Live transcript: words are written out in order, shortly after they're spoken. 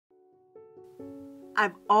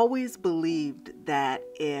I've always believed that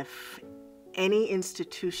if any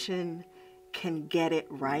institution can get it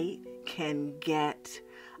right, can get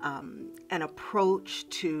an approach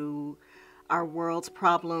to our world's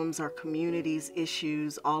problems, our community's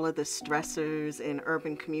issues, all of the stressors in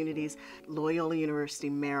urban communities, Loyola University,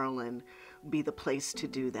 Maryland would be the place to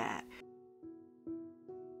do that.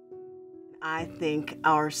 I think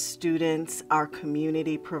our students, our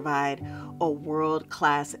community provide a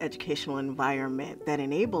world-class educational environment that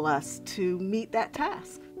enable us to meet that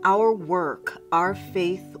task. Our work, our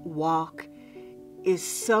faith walk is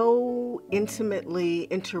so intimately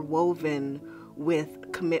interwoven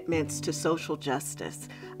with commitments to social justice.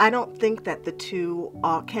 I don't think that the two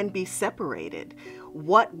can be separated.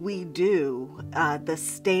 What we do, the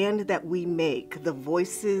stand that we make, the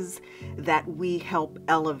voices that we help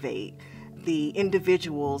elevate, the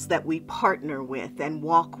individuals that we partner with and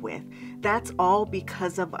walk with, that's all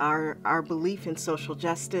because of our belief in social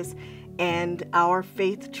justice and our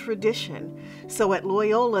faith tradition. So at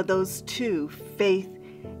Loyola, those two, faith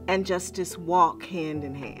and justice, walk hand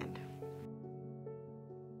in hand.